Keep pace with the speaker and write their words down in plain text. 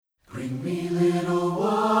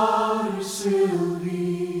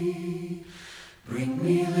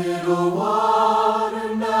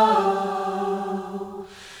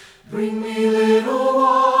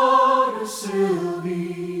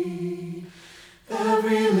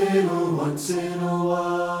Every little once in a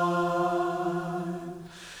while.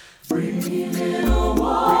 Bring me little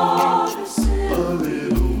water, Silvy. A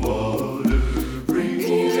little water. Bring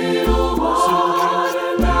me little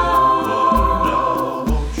water now.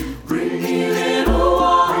 Won't you bring me little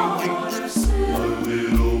water, Silvy. A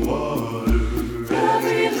little water.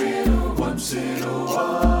 Every little once in a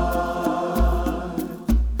while.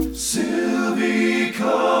 Silvy,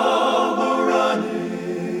 come a-running,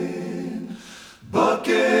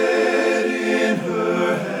 bucket in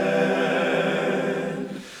her hand.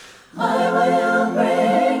 I will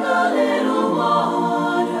bring a little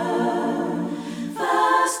water,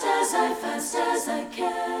 fast as I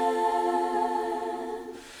can.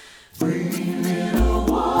 Bring